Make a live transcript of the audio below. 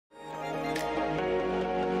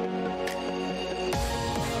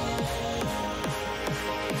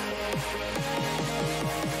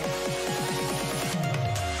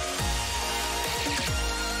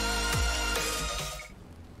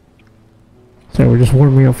So we're just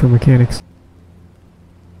warming up for mechanics.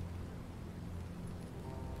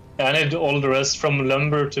 Yeah, I need all the rest from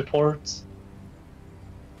lumber to port.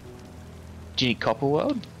 Do you need copper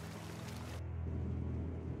world?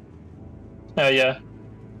 Yeah.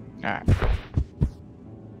 Alright.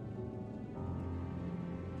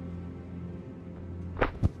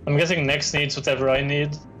 I'm guessing Nex needs whatever I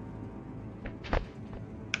need.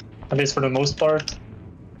 At least for the most part.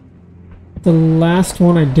 The last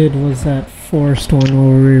one I did was that forest one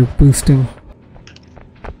where we were boosting.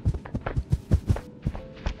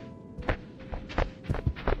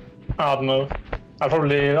 I don't know.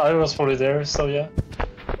 I was probably there, so yeah.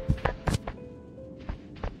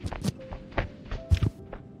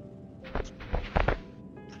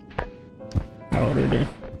 I ordered it.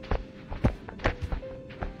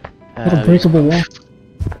 What a breakable wall.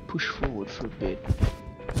 Push forward for a bit.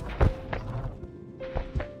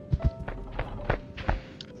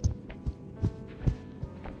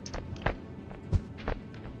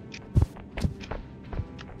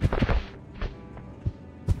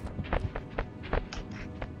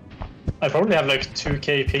 I probably have like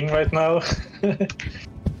 2k ping right now.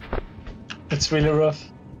 It's really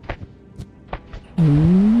rough.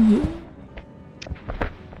 Ooh, yeah.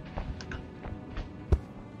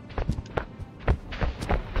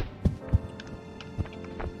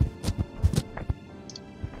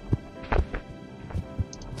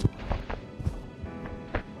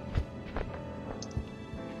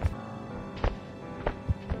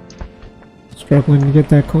 Struggling to get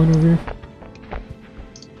that coin over here.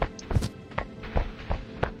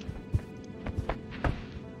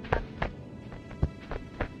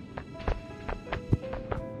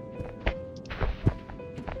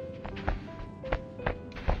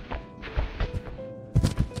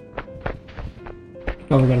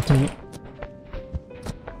 Oh, we gotta turn it.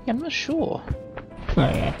 Yeah, I'm not sure. Oh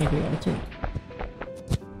yeah, I think we gotta turn it.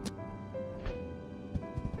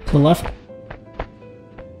 To the left?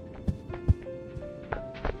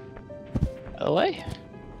 Away?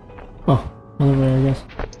 Oh, other way, I guess.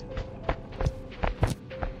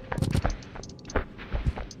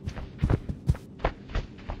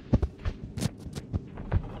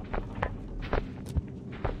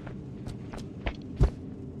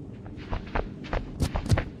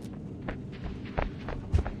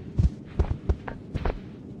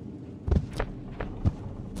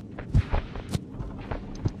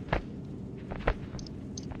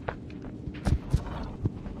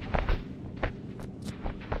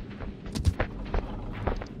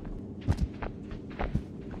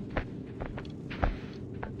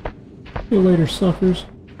 See you later, suckers.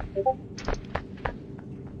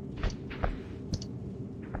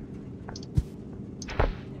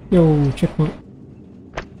 Yo, checkpoint.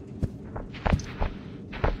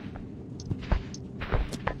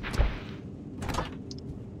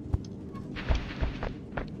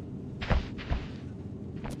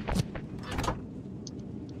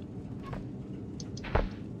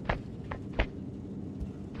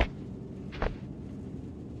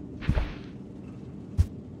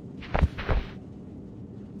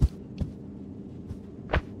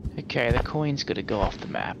 Okay, the coin's gonna go off the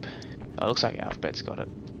map. Oh, it looks like Alphabet's got it.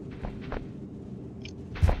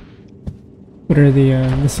 What are the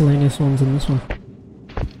miscellaneous ones in this one?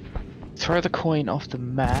 Throw the coin off the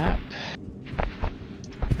map.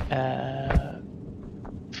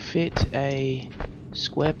 Fit a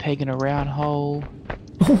square peg in a round hole.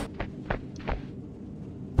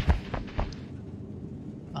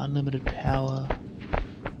 Unlimited power.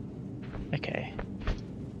 Okay.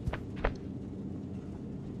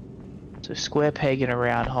 So square peg in a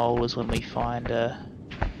round hole is when we find a...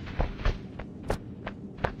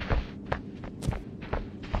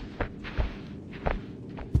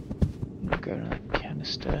 Go to the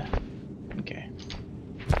canister. Okay.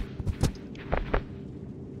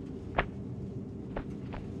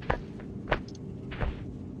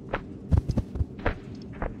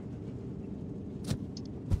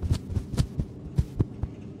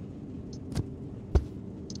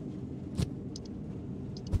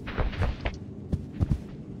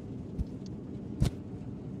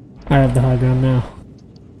 I have the high ground now.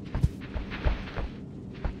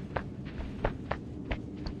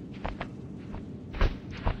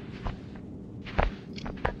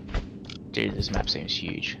 Dude, this map seems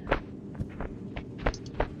huge.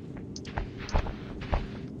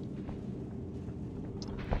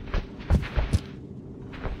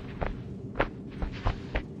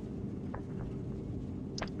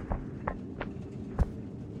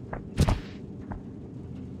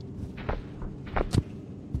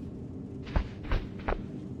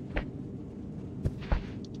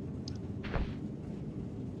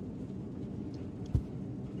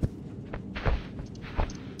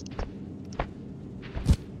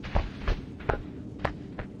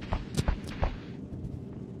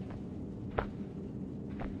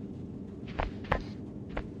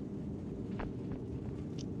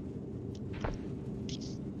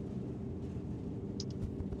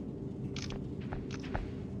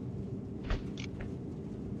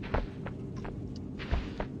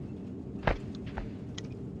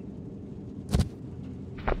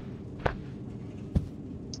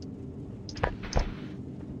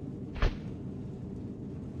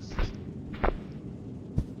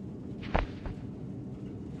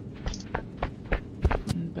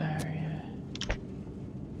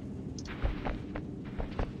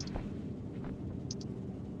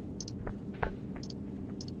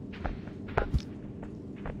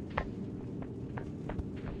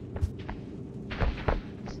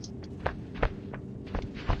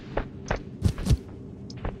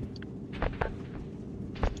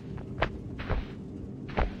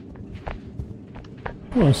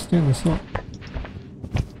 Oh, I stand this up.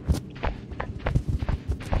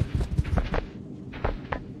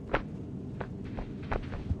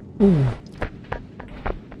 Ooh.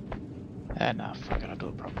 Nah, fuck it, I'll do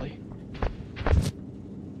it properly.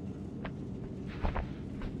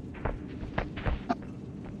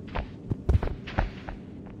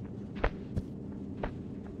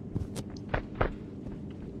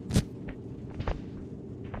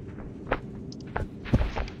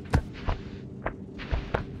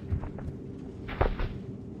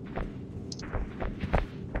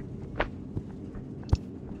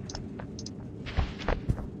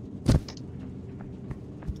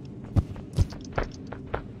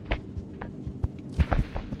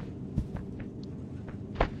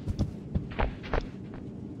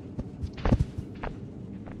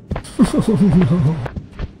 Oh no.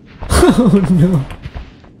 Oh no.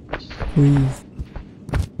 Please.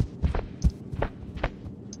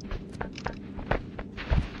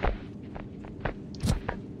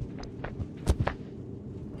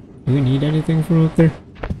 Do we need anything from up there?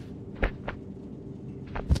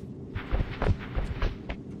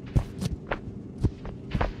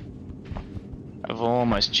 I've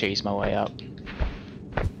almost cheesed my way up.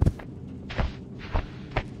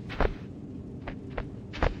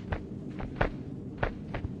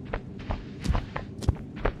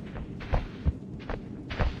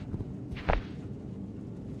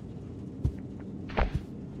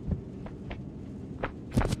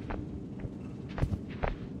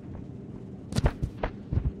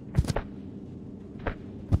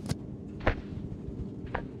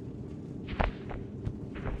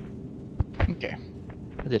 Okay,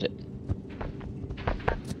 I did it.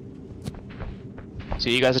 So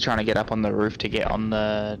you guys are trying to get up on the roof to get on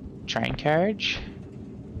the train carriage?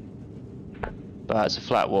 But it's a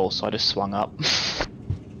flat wall, so I just swung up.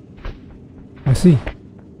 I see.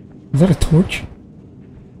 Is that a torch?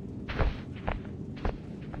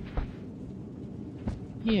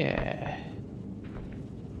 Yeah.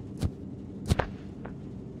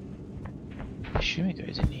 I assume it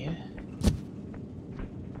goes in here.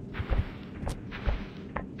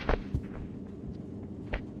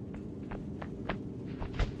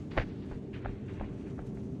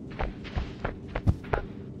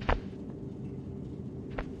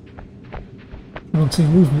 I don't see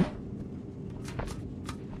movement.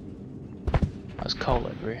 It's cold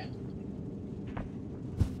over here.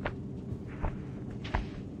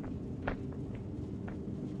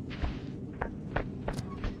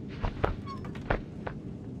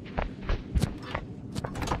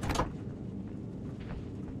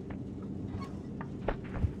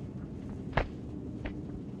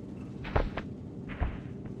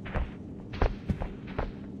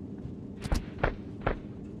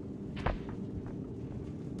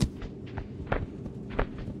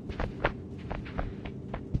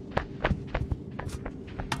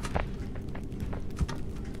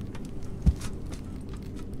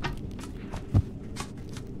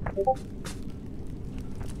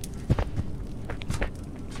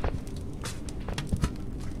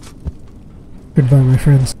 Goodbye, my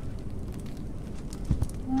friends.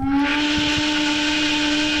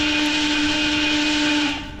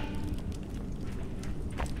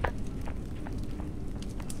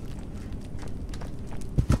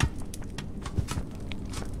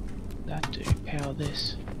 That do power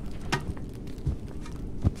this.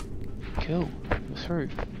 Cool, we're through.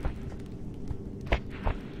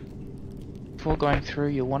 Before going through,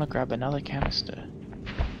 you'll want to grab another canister.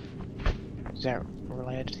 Is that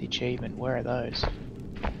related to the achievement? Where are those?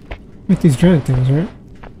 With these giant things, right?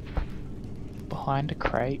 Behind a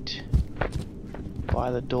crate.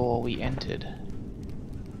 By the door we entered.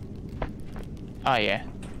 Oh yeah.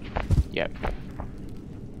 Yep.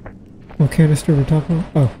 What canister we're talking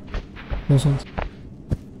about? Oh, those ones.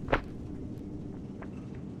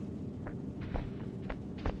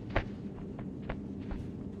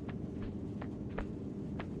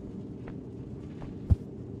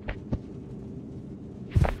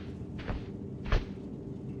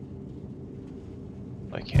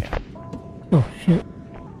 Okay. Oh shit.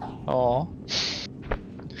 Oh.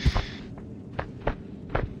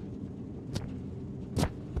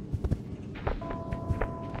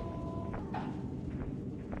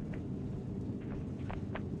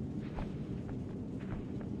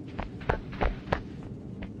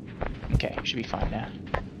 Okay, should be fine now.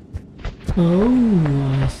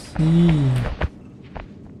 Oh, I see.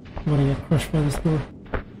 I'm gonna get crushed by this door.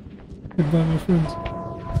 Goodbye, my friends.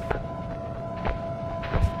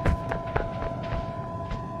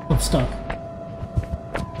 I'm stuck.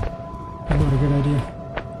 Not a good idea.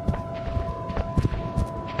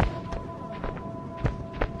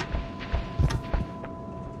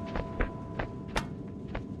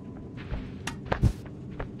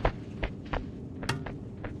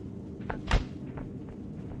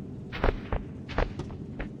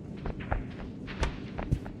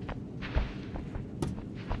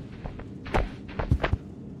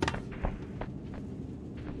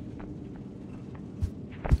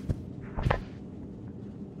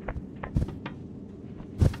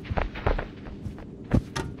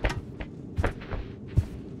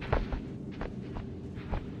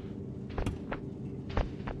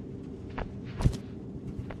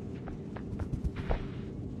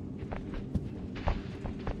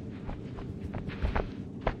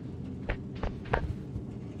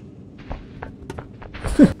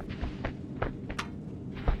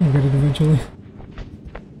 I'll get it eventually.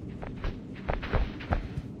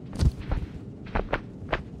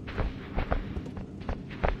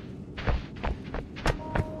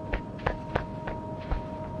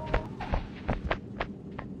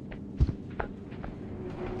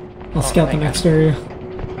 I'll scout the next area.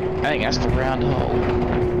 I think that's the round hole.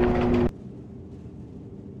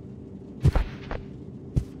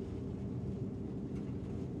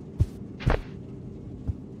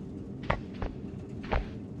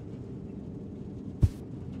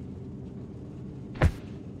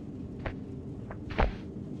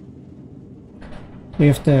 We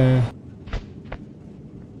have to...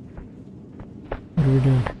 What are we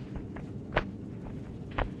doing?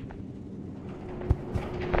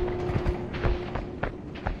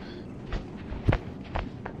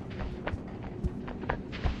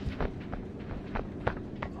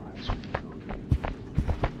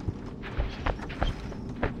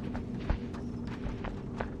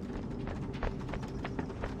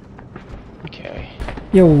 Okay.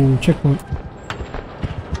 Yo, checkpoint.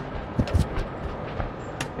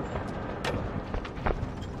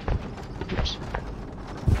 Oops.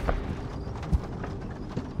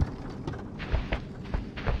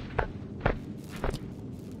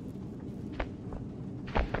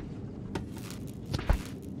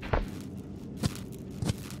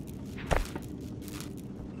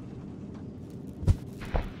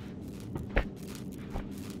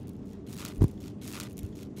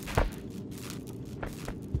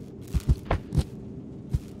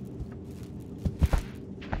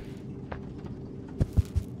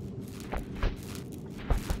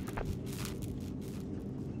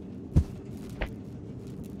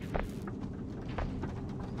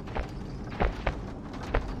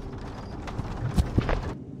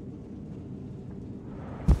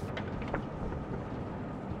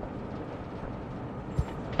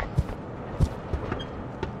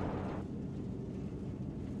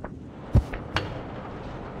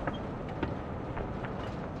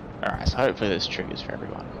 Alright, so hopefully this triggers for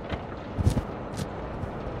everyone.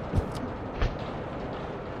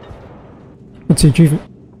 What's the achievement?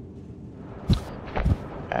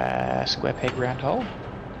 Square peg round hole.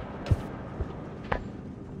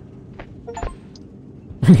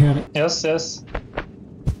 I got it. Yes, yes.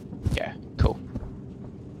 Yeah, cool.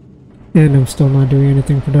 And I'm still not doing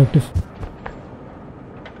anything productive.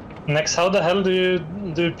 Next, how the hell do you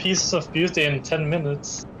do pieces of beauty in 10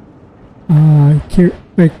 minutes? I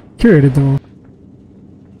curated them all.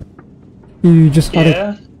 You just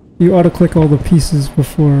Yeah, you auto-click all the pieces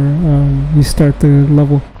before you start the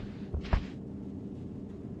level.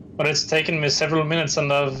 but it's taken me several minutes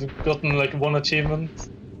and I've gotten like one achievement.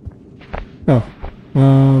 Oh.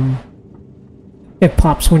 It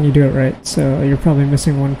pops when you do it right, so you're probably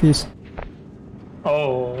missing one piece.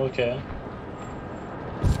 Oh, okay.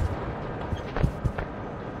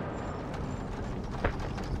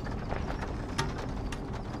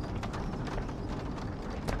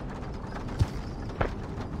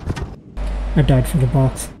 I died for the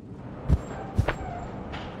box.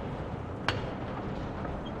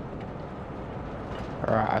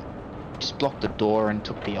 Alright, I just blocked the door and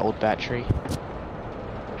took the old battery.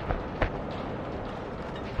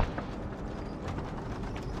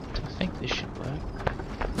 I think this should work.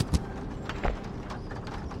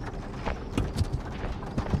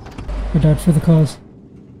 I died for the cause.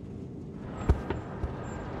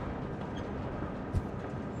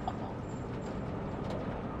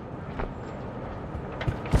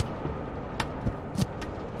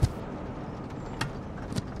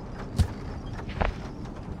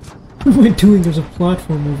 What am I doing? There's a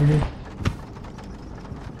platform over here.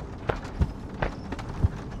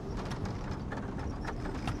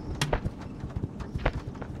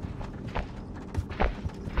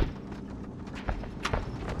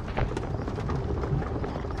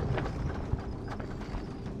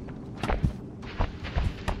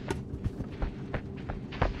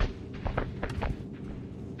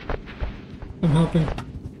 I'm helping.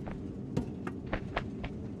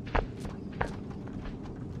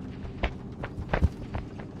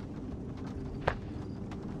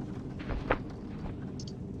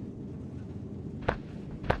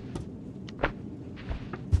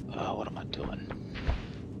 Oh, what am I doing?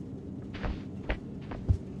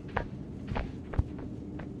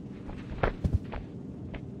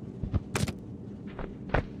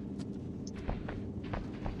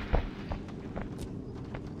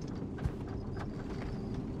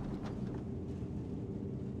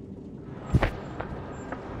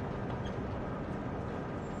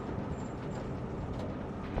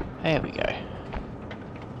 There we go.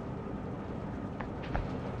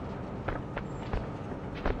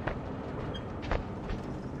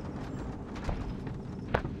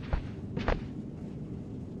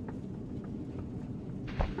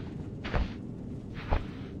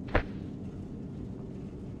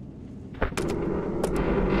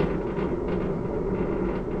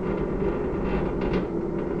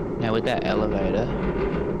 avoid that elevator.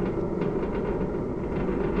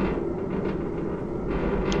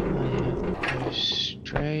 You have to go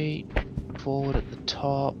straight forward at the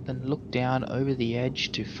top, then look down over the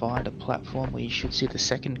edge to find a platform where you should see the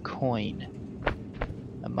second coin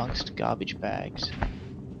amongst garbage bags.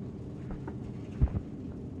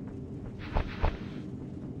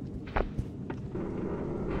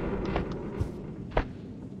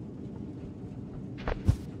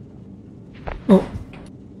 Oh.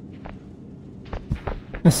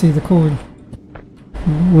 I see the coin.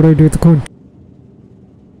 What do I do with the coin?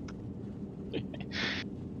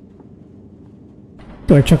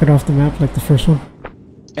 Do I chuck it off the map like the first one?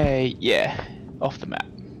 Yeah, off the map.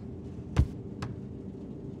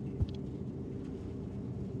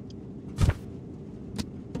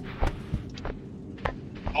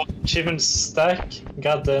 Oh, achievement stack?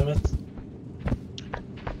 God damn it.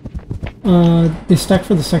 They stack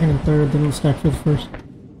for the second and third, they don't stack for the first.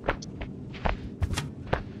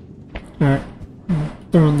 Alright.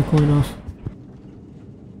 Throwing the coin off.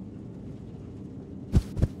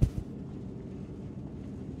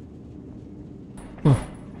 Oh.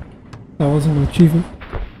 That wasn't an achievement.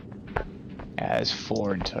 Yeah, there's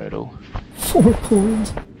 4 in total. 4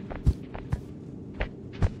 coins.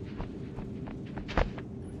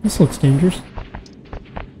 This looks dangerous.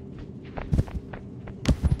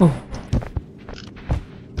 Oh.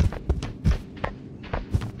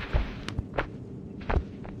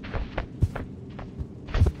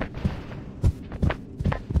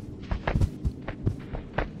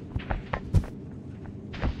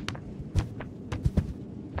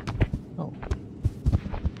 Oh.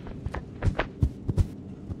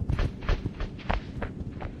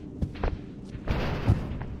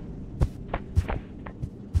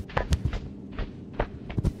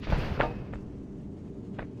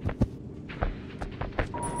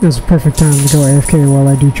 This is a perfect time to go AFK while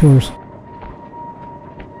I do chores.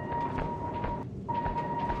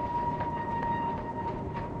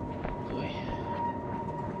 Boy.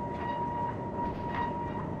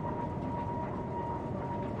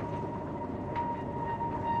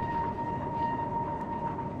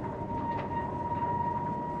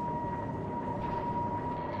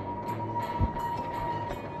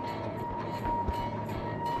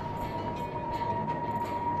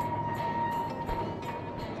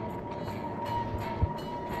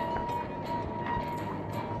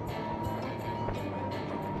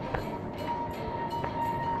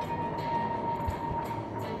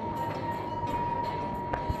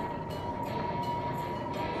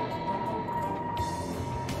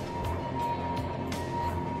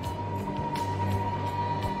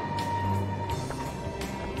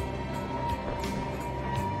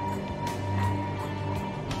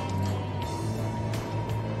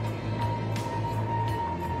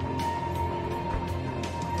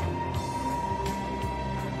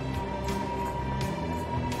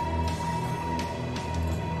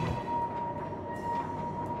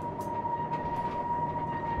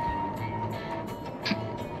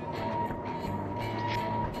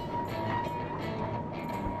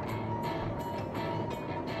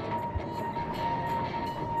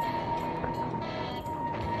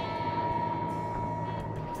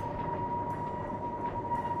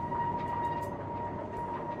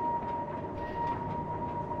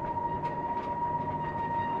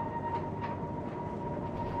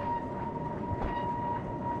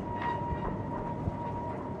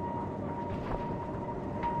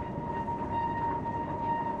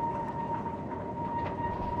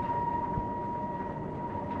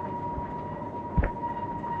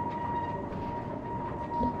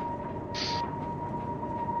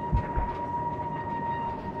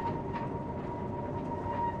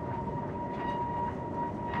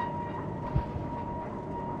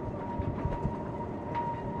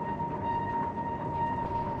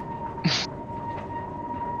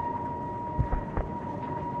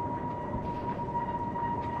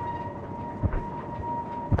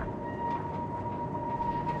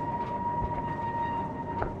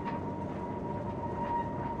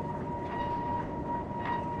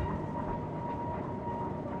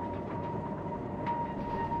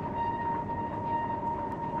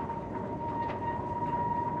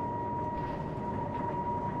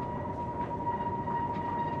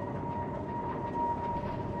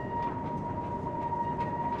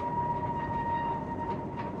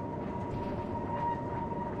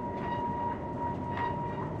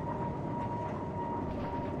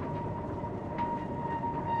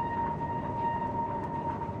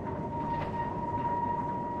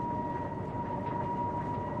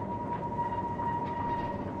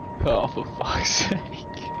 Oh, for fuck's sake.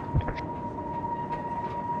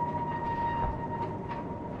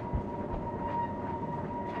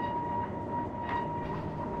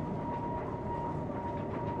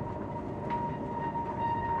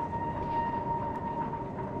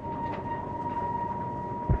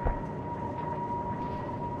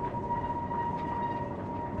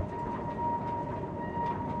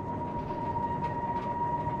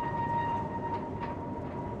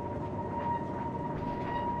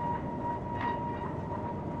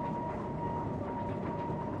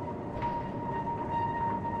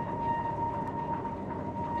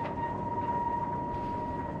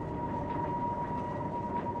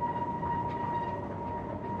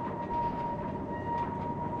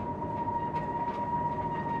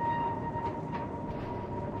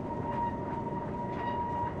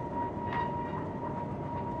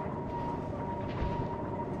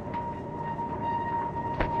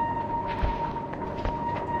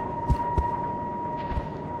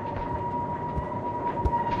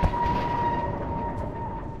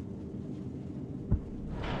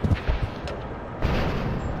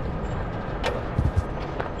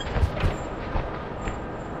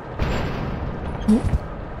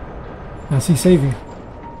 How's he saving?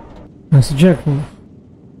 That's the checkpoint.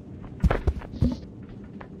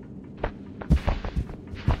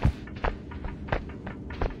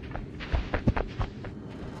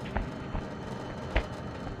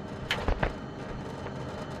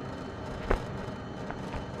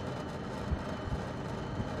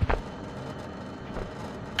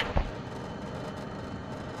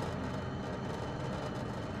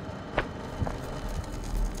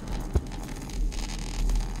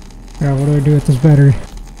 Yeah, what do I do with this battery?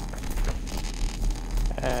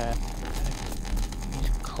 Need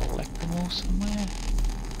to collect them all somewhere.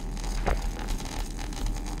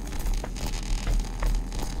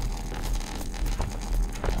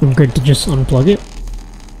 I'm good to just unplug it.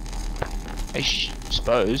 I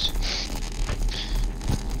suppose.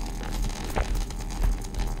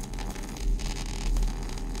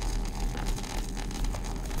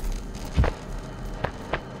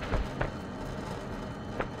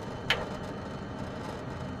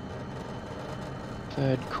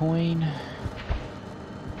 Third coin.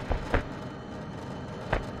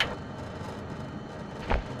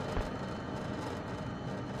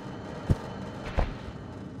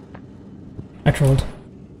 I trolled.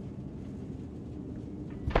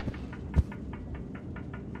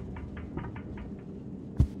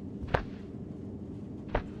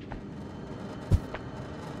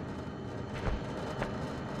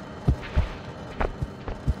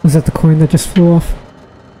 Was that the coin that just flew off?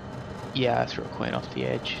 Yeah, I threw a coin off the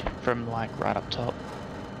edge from like right up top.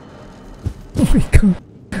 Oh my god.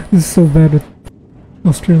 This is so bad with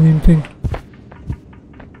Australian ping.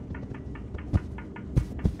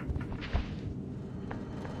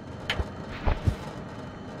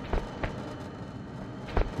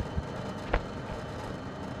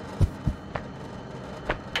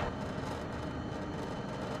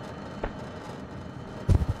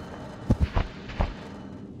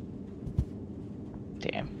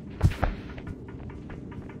 Damn.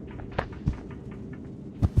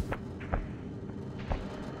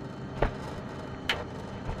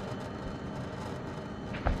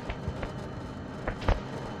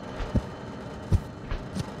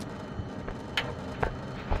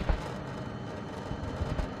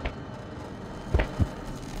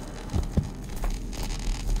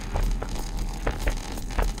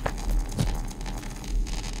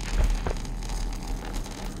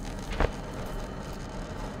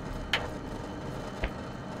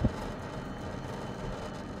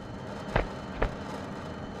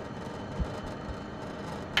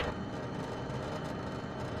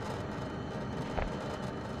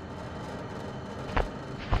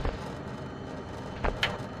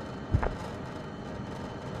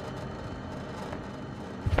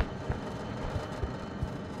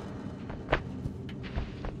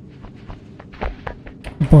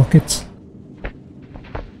 Buckets.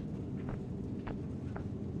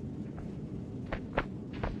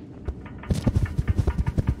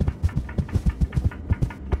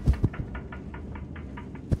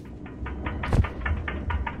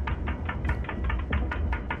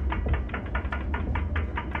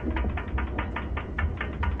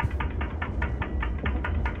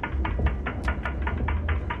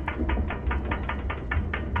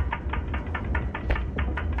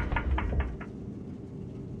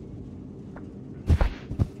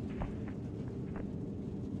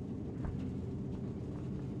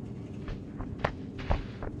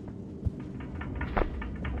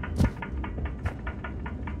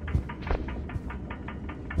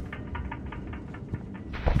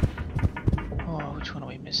 Oh, which one are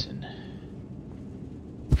we missing?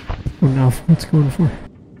 Oh no, what's going for?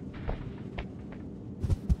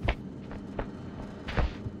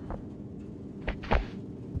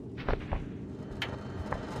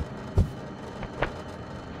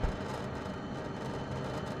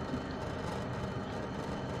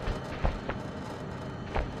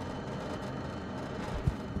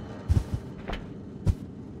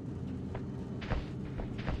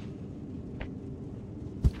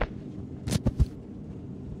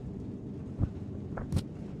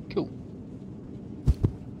 Cool.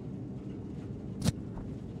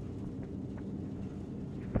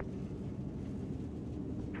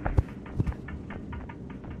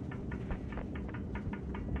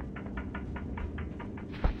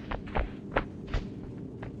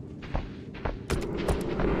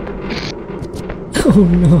 Oh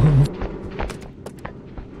no.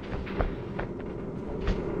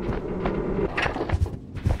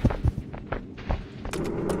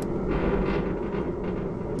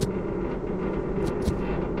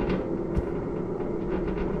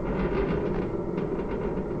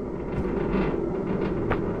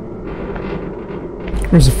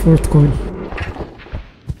 Where's the fourth coin?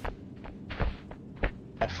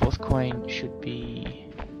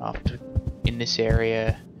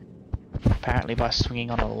 area apparently by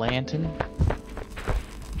swinging on a lantern.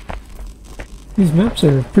 These maps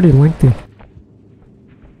are pretty lengthy.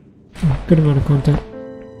 Good amount of content.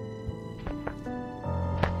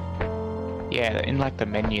 Yeah, in like the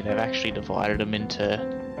menu they've actually divided them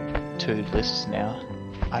into 2 lists now.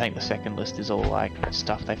 I think the second list is all like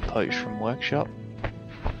stuff they've poached from Workshop.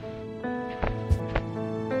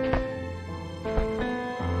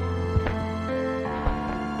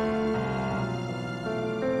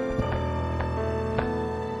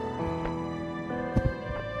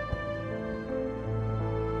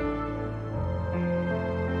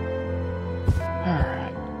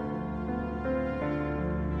 Alright.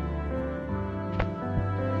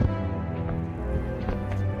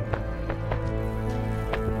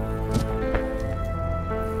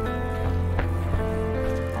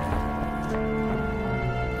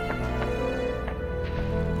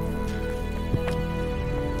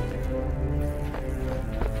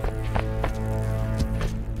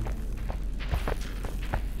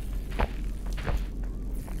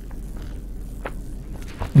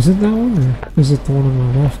 Is it that one, or is it the one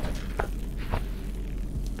on my left?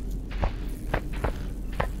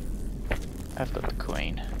 I've got the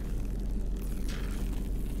queen.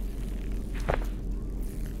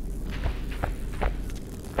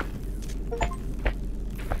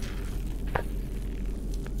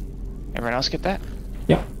 Everyone else get that?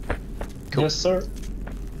 Yeah. Cool. Yes, sir.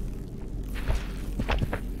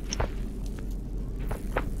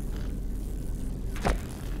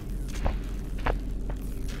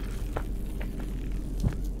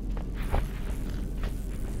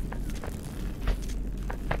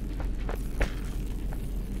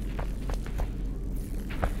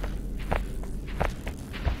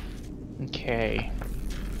 Okay.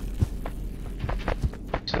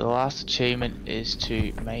 So the last achievement is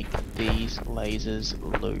to make these lasers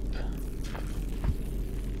loop.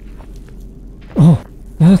 Oh,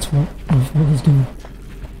 that's what I was doing.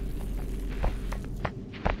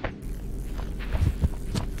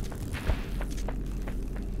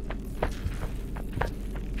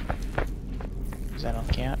 Does that not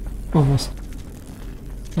count? Almost.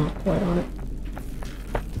 Not quite on it.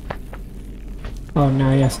 Oh,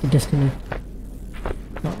 now he has to disconnect.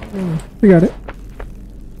 Oh, we got it.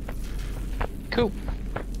 Cool.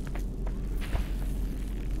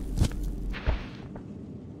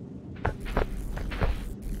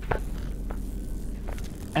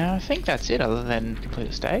 And I think that's it other than complete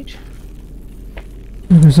the stage.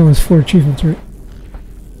 And there's always 4 achievements, right?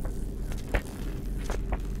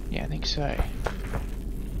 Yeah, I think so.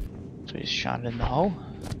 So we just shine it in the hole.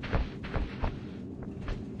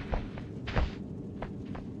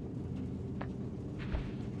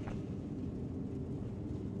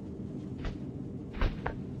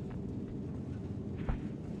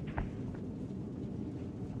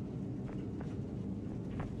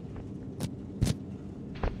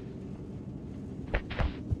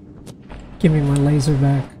 Give me my laser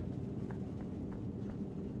back.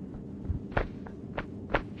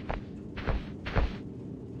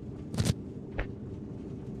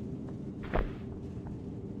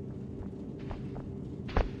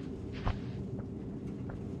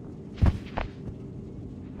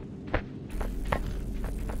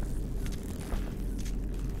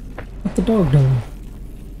 What the dog doing?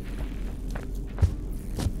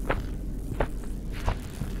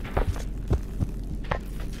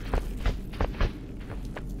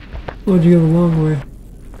 Why'd you go the long way?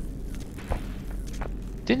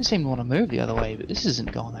 Didn't seem to want to move the other way, but this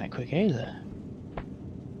isn't going that quick either.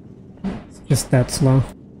 It's just that slow.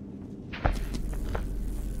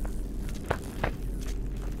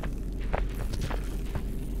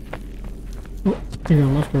 Oh, you're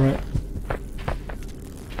going left or right?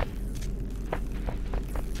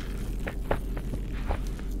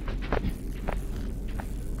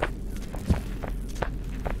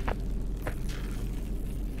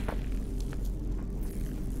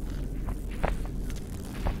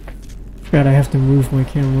 God, I have to move my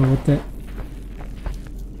camera with that.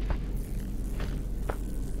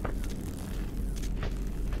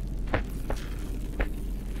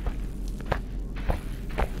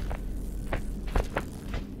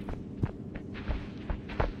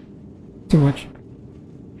 Too much.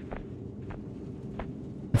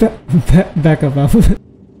 Back up off of it.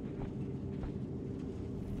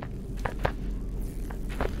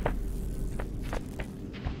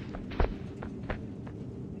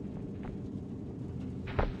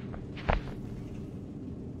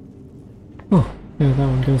 Oh, yeah, that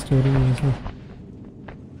one goes to it anyway as well.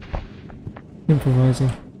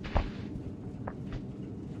 Improvising.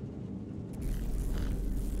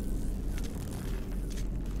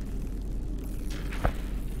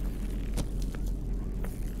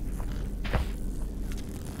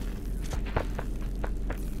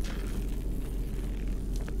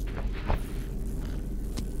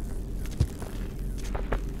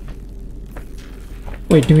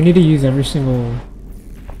 Wait, do we need to use every single...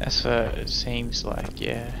 That's what it seems like,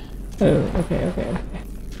 yeah. Oh, okay.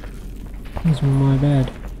 That's my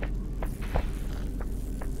bad.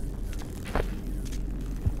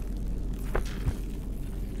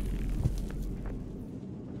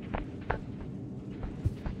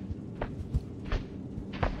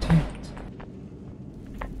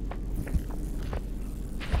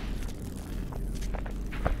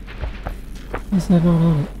 What's that not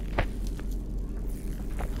on it?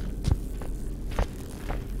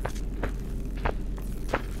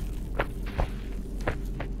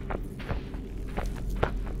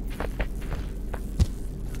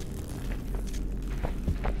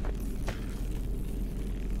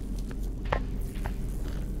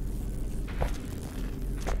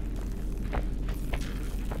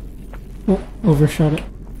 Oh, overshot it.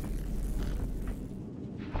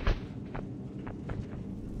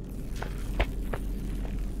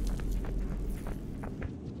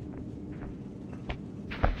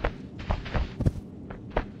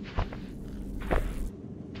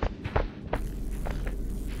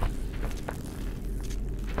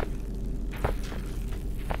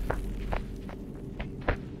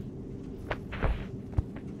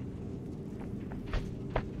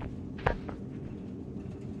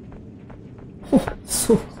 Oh,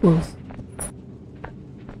 so close.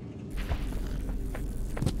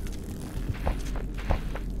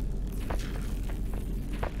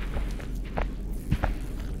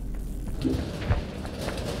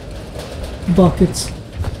 Buckets.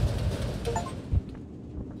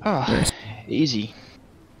 Ah, Nice. easy.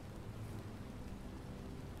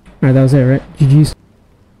 Alright, that was it, right? GG's.